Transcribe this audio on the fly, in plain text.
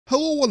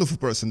Hello wonderful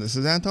person, this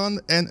is Anton,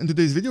 and in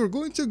today's video we're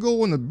going to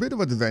go on a bit of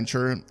an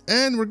adventure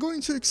and we're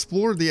going to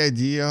explore the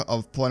idea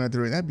of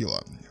Planetary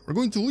Nebula. We're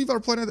going to leave our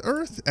planet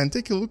Earth and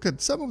take a look at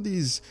some of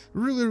these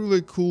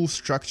really cool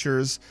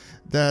structures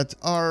that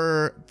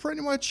are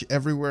pretty much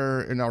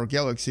everywhere in our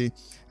galaxy,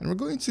 and we're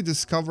going to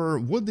discover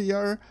what they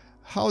are,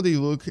 how they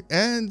look,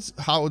 and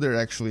how they're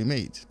actually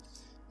made.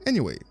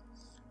 Anyway,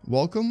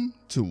 welcome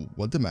to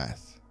What the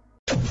Math.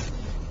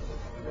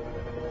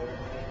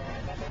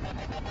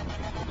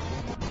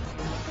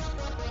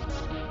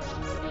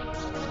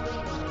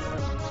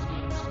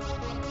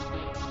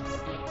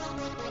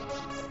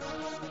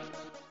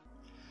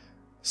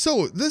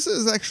 So this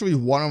is actually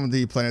one of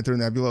the planetary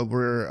nebula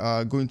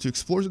we're going to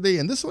explore today,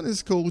 and this one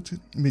is called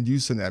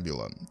Medusa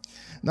Nebula.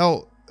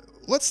 Now,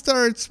 let's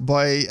start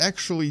by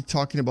actually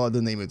talking about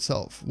the name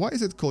itself. Why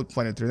is it called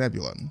Planetary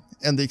Nebula?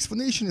 And the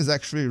explanation is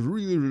actually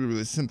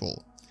really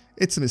simple.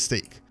 It's a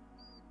mistake.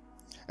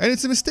 And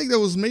it's a mistake that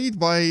was made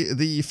by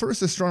the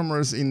first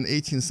astronomers in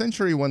the 18th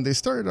century when they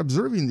started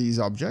observing these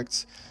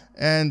objects.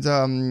 And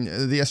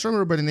the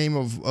astronomer by the name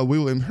of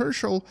William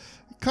Herschel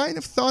kind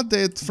of thought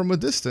that from a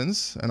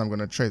distance, and I'm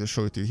going to try to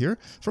show it to you here,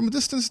 from a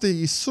distance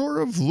they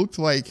sort of looked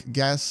like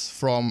gas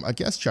from a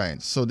gas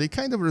giant. So they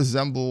kind of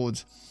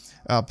resembled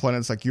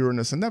planets like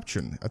Uranus and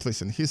Neptune, at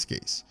least in his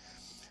case.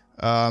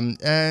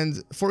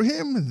 And for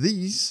him,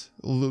 these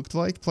looked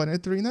like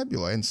planetary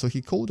nebula, and so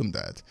he called them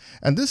that.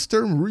 And this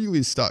term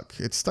really stuck.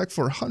 It stuck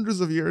for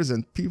hundreds of years,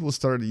 and people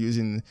started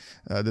using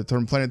the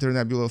term planetary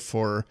nebula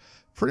for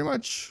pretty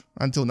much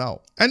until now.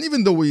 And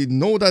even though we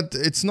know that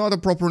it's not a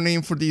proper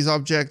name for these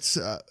objects,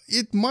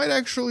 it might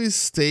actually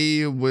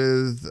stay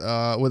with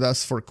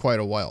us for quite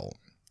a while.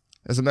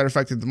 As a matter of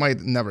fact, it might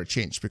never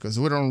change because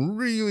we don't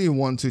really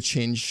want to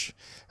change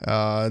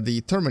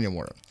the term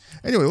anymore.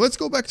 Anyway, let's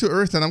go back to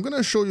Earth, and I'm going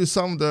to show you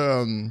some of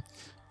the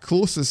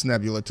closest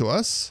nebula to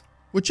us,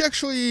 which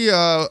actually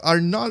are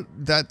not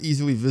that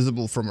easily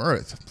visible from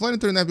Earth.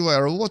 Planetary nebulae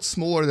are a lot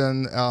smaller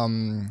than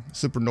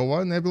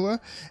supernova nebula,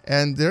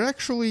 and they're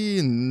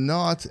actually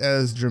not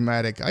as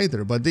dramatic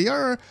either, but they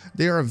are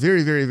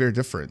very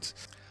different.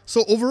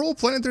 So overall,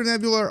 planetary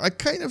nebula are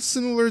kind of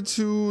similar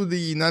to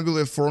the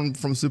nebulae formed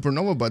from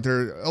supernova, but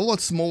they're a lot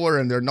smaller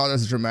and they're not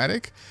as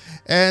dramatic.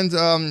 And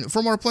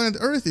from our planet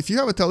Earth, if you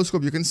have a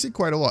telescope, you can see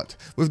quite a lot.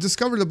 We've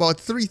discovered about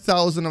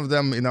 3,000 of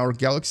them in our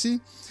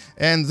galaxy.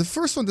 And the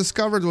first one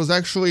discovered was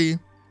actually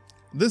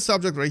this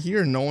object right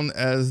here, known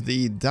as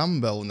the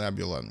Dumbbell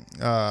Nebula.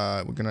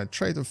 We're gonna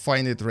try to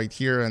find it right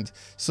here. And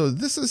so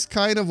this is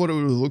kind of what it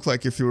would look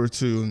like if you were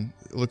to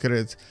look at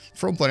it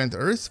from planet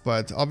Earth.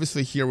 But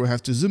obviously here we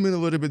have to zoom in a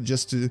little bit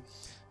just to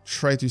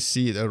try to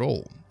see it at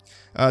all.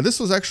 This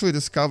was actually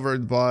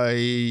discovered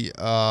by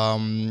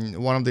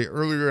one of the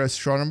earlier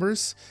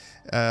astronomers,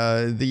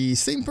 the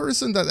same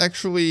person that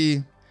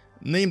actually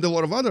named a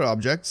lot of other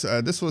objects.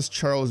 This was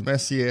Charles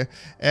Messier,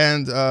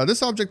 and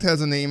this object has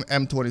a name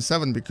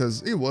M27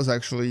 because it was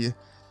actually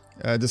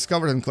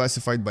discovered and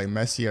classified by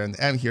Messier, and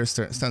M here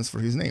stands for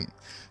his name.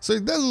 So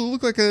it does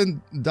look like a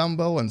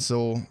dumbbell, and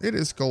so it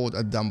is called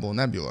a Dumbo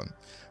Nebula.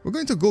 We're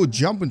going to go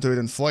jump into it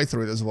and fly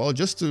through it as well,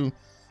 just to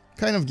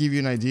kind of give you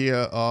an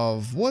idea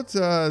of what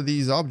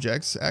these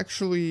objects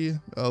actually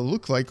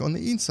look like on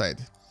the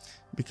inside,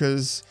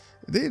 because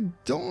they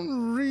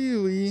don't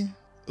really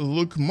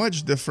look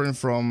much different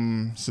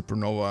from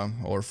supernova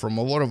or from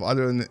a lot of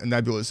other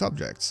nebulous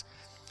objects.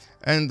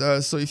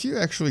 And so if you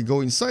actually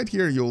go inside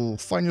here, you'll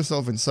find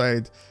yourself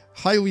inside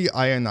highly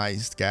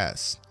ionized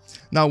gas.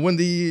 Now, when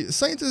the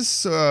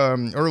scientists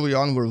early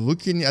on were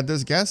looking at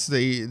this gas,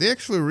 they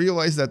actually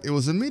realized that it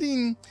was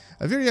emitting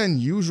a very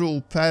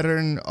unusual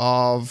pattern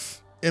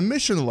of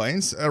emission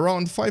lines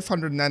around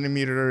 500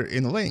 nanometer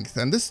in length,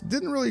 and this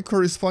didn't really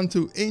correspond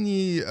to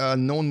any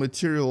known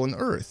material on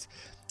Earth.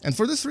 And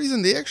for this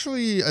reason, they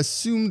actually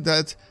assumed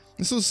that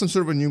this was some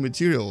sort of a new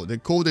material. They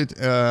called it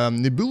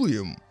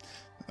nebulium,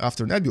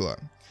 after nebula.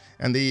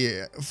 And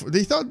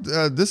they thought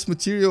this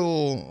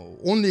material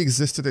only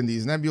existed in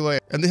these nebulae,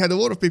 and they had a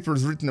lot of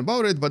papers written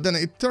about it, but then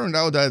it turned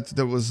out that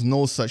there was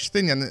no such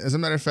thing. And as a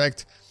matter of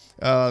fact,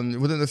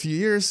 within a few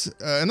years,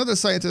 another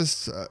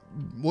scientist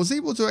was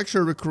able to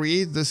actually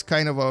recreate this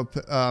kind of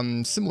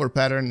a similar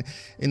pattern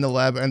in the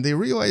lab, and they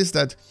realized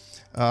that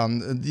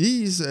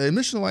these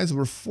emission lines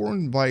were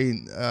formed by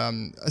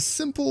a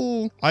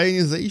simple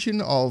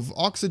ionization of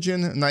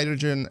oxygen,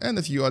 nitrogen, and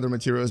a few other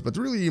materials, but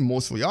really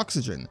mostly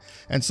oxygen.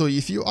 And so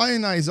if you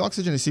ionize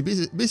oxygen, if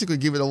you basically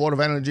give it a lot of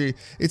energy,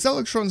 its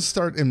electrons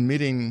start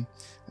emitting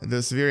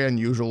this very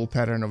unusual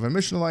pattern of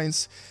emission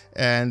lines.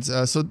 And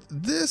so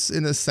this,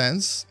 in a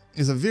sense,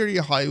 is a very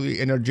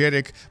highly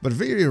energetic, but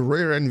very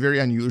rare and very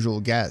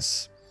unusual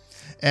gas.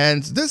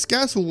 And this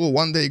gas will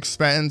one day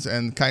expand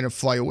and kind of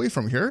fly away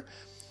from here,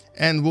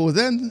 and will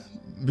then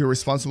be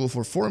responsible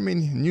for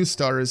forming new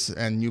stars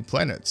and new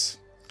planets.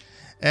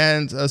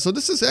 And so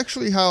this is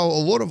actually how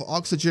a lot of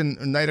oxygen,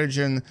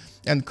 nitrogen,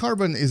 and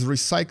carbon is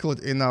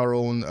recycled in our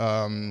own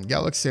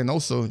galaxy, and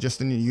also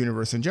just in the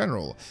universe in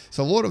general.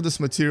 So a lot of this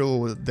material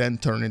will then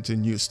turn into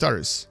new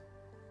stars.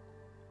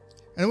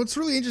 And what's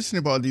really interesting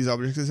about these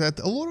objects is that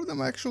a lot of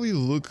them actually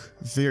look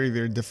very,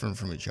 very different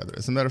from each other.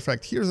 As a matter of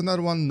fact, here's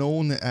another one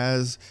known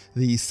as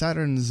the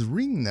Saturn's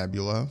Ring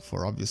Nebula,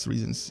 for obvious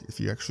reasons. If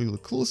you actually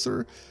look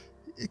closer,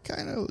 it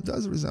kind of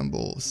does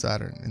resemble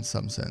Saturn in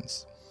some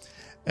sense.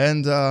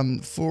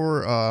 And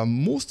for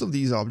most of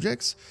these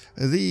objects,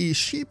 the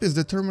shape is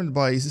determined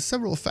by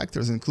several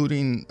factors,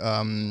 including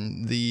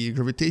the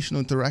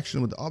gravitational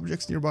interaction with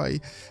objects nearby,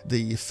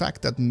 the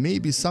fact that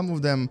maybe some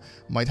of them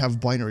might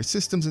have binary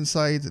systems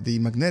inside, the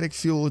magnetic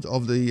field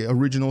of the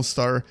original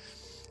star,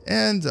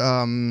 and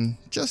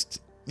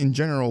just in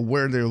general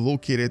where they're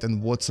located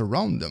and what's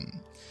around them.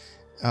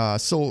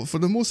 So for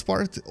the most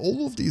part,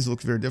 all of these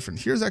look very different.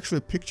 Here's actually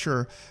a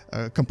picture,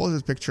 a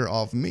composite picture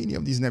of many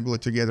of these nebulae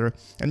together,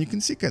 and you can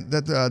see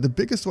that the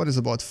biggest one is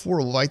about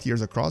 4 light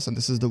years across, and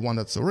this is the one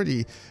that's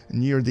already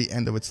near the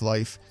end of its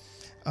life.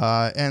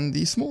 And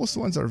the smallest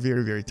ones are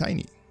very, very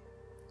tiny.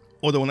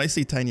 Although when I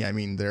say tiny, I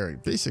mean they're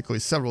basically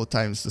several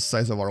times the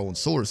size of our own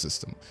solar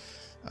system.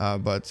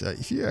 But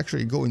if you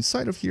actually go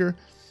inside of here,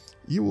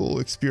 you will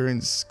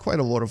experience quite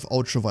a lot of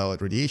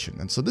ultraviolet radiation.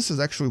 And so this is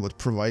actually what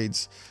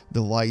provides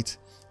the light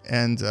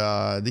and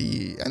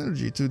the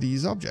energy to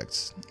these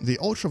objects. The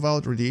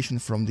ultraviolet radiation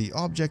from the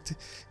object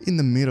in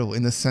the middle,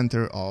 in the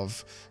center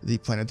of the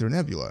Planetary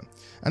Nebula.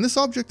 And this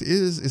object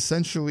is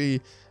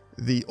essentially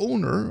the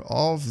owner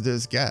of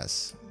this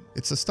gas.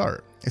 It's a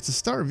star. It's a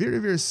star very,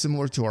 very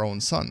similar to our own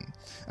sun.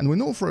 And we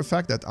know for a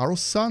fact that our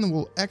sun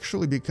will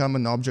actually become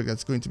an object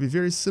that's going to be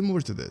very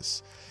similar to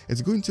this.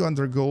 It's going to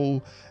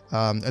undergo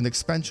an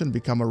expansion,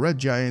 become a red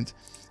giant,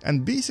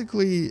 and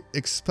basically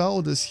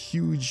expel this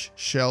huge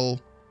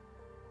shell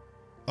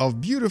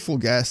of beautiful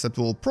gas that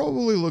will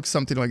probably look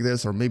something like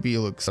this, or maybe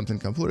look something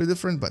completely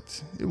different,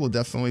 but it will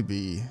definitely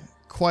be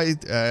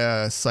quite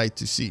a sight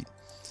to see.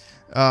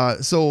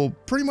 So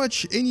pretty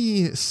much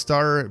any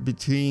star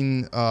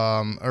between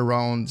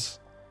around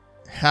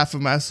half a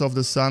mass of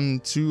the sun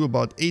to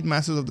about 8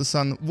 masses of the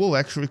sun will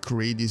actually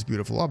create these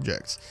beautiful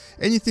objects.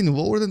 Anything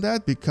lower than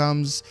that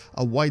becomes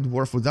a white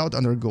dwarf without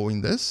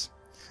undergoing this,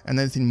 and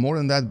anything more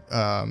than that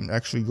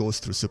actually goes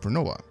through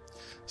supernova.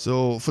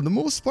 So for the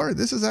most part,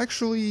 this is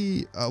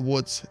actually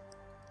what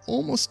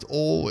almost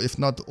all, if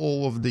not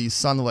all, of the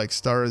sun-like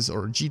stars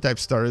or G-type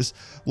stars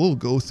will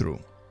go through.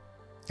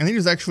 And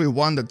here's actually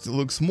one that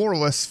looks more or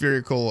less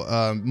spherical,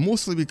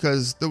 mostly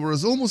because there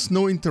was almost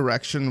no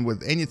interaction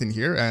with anything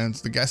here, and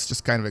the gas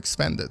just kind of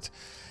expanded.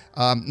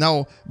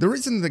 Now, the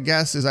reason the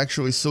gas is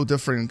actually so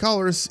different in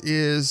colors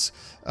is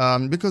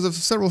because of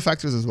several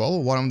factors as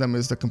well. One of them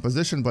is the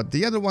composition, but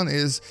the other one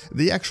is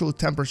the actual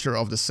temperature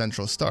of the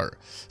central star.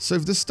 So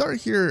if the star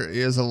here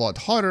is a lot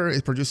hotter,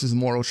 it produces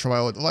more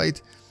ultraviolet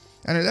light,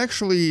 and it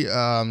actually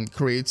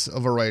creates a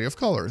variety of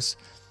colors.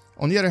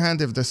 On the other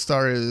hand, if the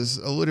star is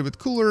a little bit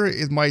cooler,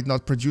 it might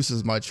not produce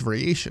as much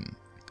variation.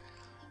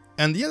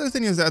 And the other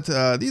thing is that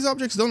these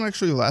objects don't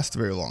actually last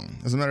very long.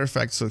 As a matter of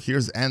fact, so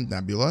here's Ant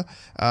Nebula.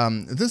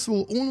 This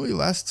will only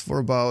last for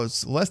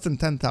about less than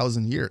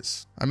 10,000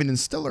 years. I mean, in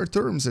stellar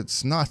terms,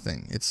 it's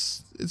nothing.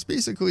 It's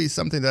basically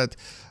something that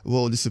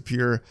will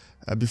disappear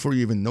before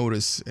you even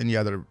notice any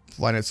other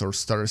planets or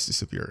stars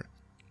disappear.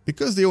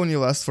 Because they only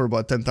last for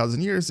about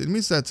 10,000 years, it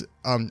means that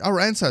our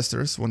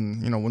ancestors,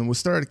 when we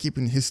started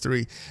keeping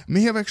history,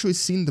 may have actually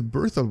seen the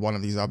birth of one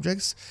of these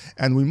objects,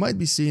 and we might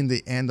be seeing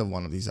the end of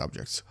one of these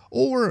objects.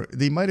 Or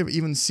they might have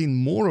even seen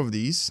more of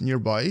these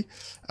nearby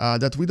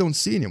that we don't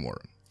see anymore.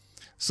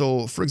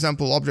 So, for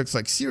example, objects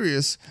like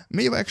Sirius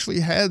may have actually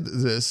had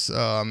this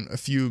a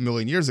few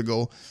million years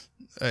ago,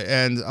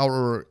 and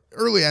our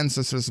early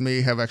ancestors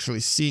may have actually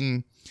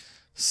seen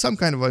some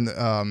kind of a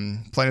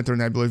planetary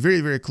nebula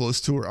very, very close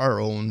to our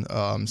own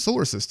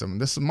solar system.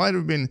 This might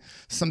have been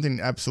something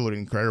absolutely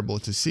incredible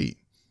to see.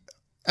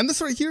 And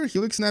this right here,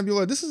 Helix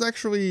Nebula, this is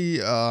actually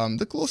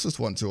the closest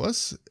one to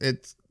us.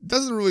 It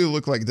doesn't really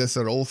look like this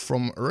at all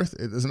from Earth.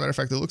 As a matter of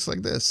fact, it looks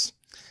like this.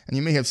 And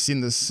you may have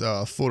seen this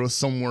photo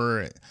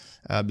somewhere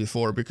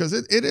before, because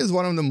it is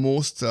one of the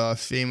most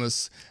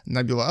famous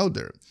nebula out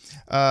there.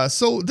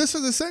 So this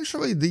is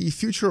essentially the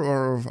future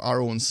of our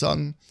own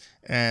sun.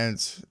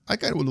 And I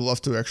kind of would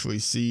love to actually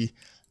see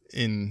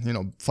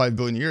in 5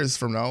 billion years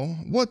from now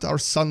what our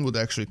sun would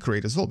actually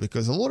create as well,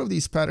 because a lot of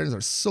these patterns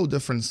are so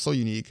different, so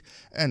unique,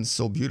 and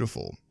so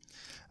beautiful.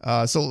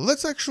 So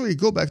let's actually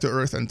go back to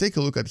Earth and take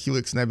a look at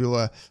Helix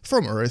Nebula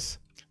from Earth,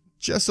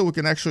 just so we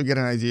can actually get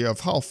an idea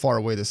of how far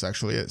away this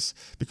actually is,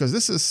 because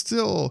this is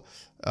still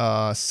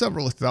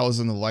several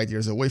thousand light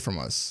years away from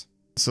us.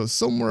 So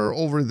somewhere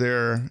over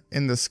there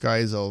in the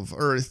skies of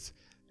Earth,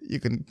 you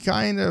can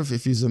kind of,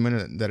 if you zoom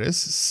in, that is,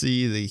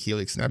 see the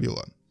Helix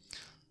Nebula.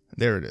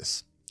 There it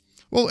is.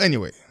 Well,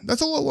 anyway,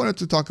 that's all I wanted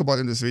to talk about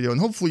in this video, and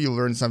hopefully you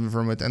learned something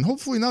from it, and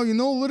hopefully now you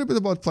know a little bit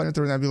about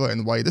Planetary Nebula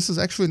and why this is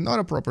actually not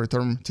a proper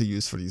term to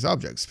use for these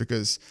objects,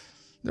 because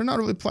they're not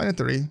really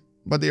planetary,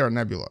 but they are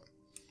nebula.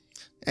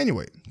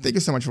 Anyway, thank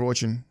you so much for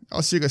watching.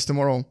 I'll see you guys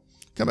tomorrow.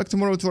 Come back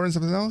tomorrow to learn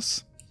something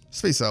else.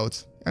 Space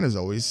out, and as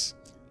always,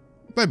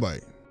 bye-bye.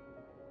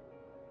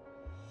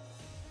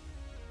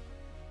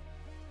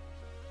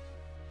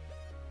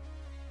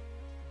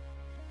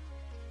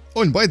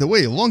 Oh, and by the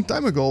way, a long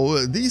time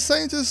ago, these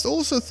scientists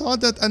also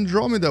thought that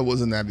Andromeda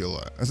was a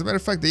nebula. As a matter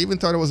of fact, they even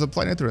thought it was a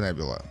planetary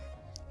nebula.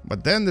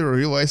 But then they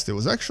realized it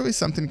was actually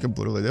something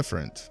completely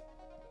different.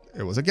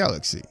 It was a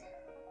galaxy.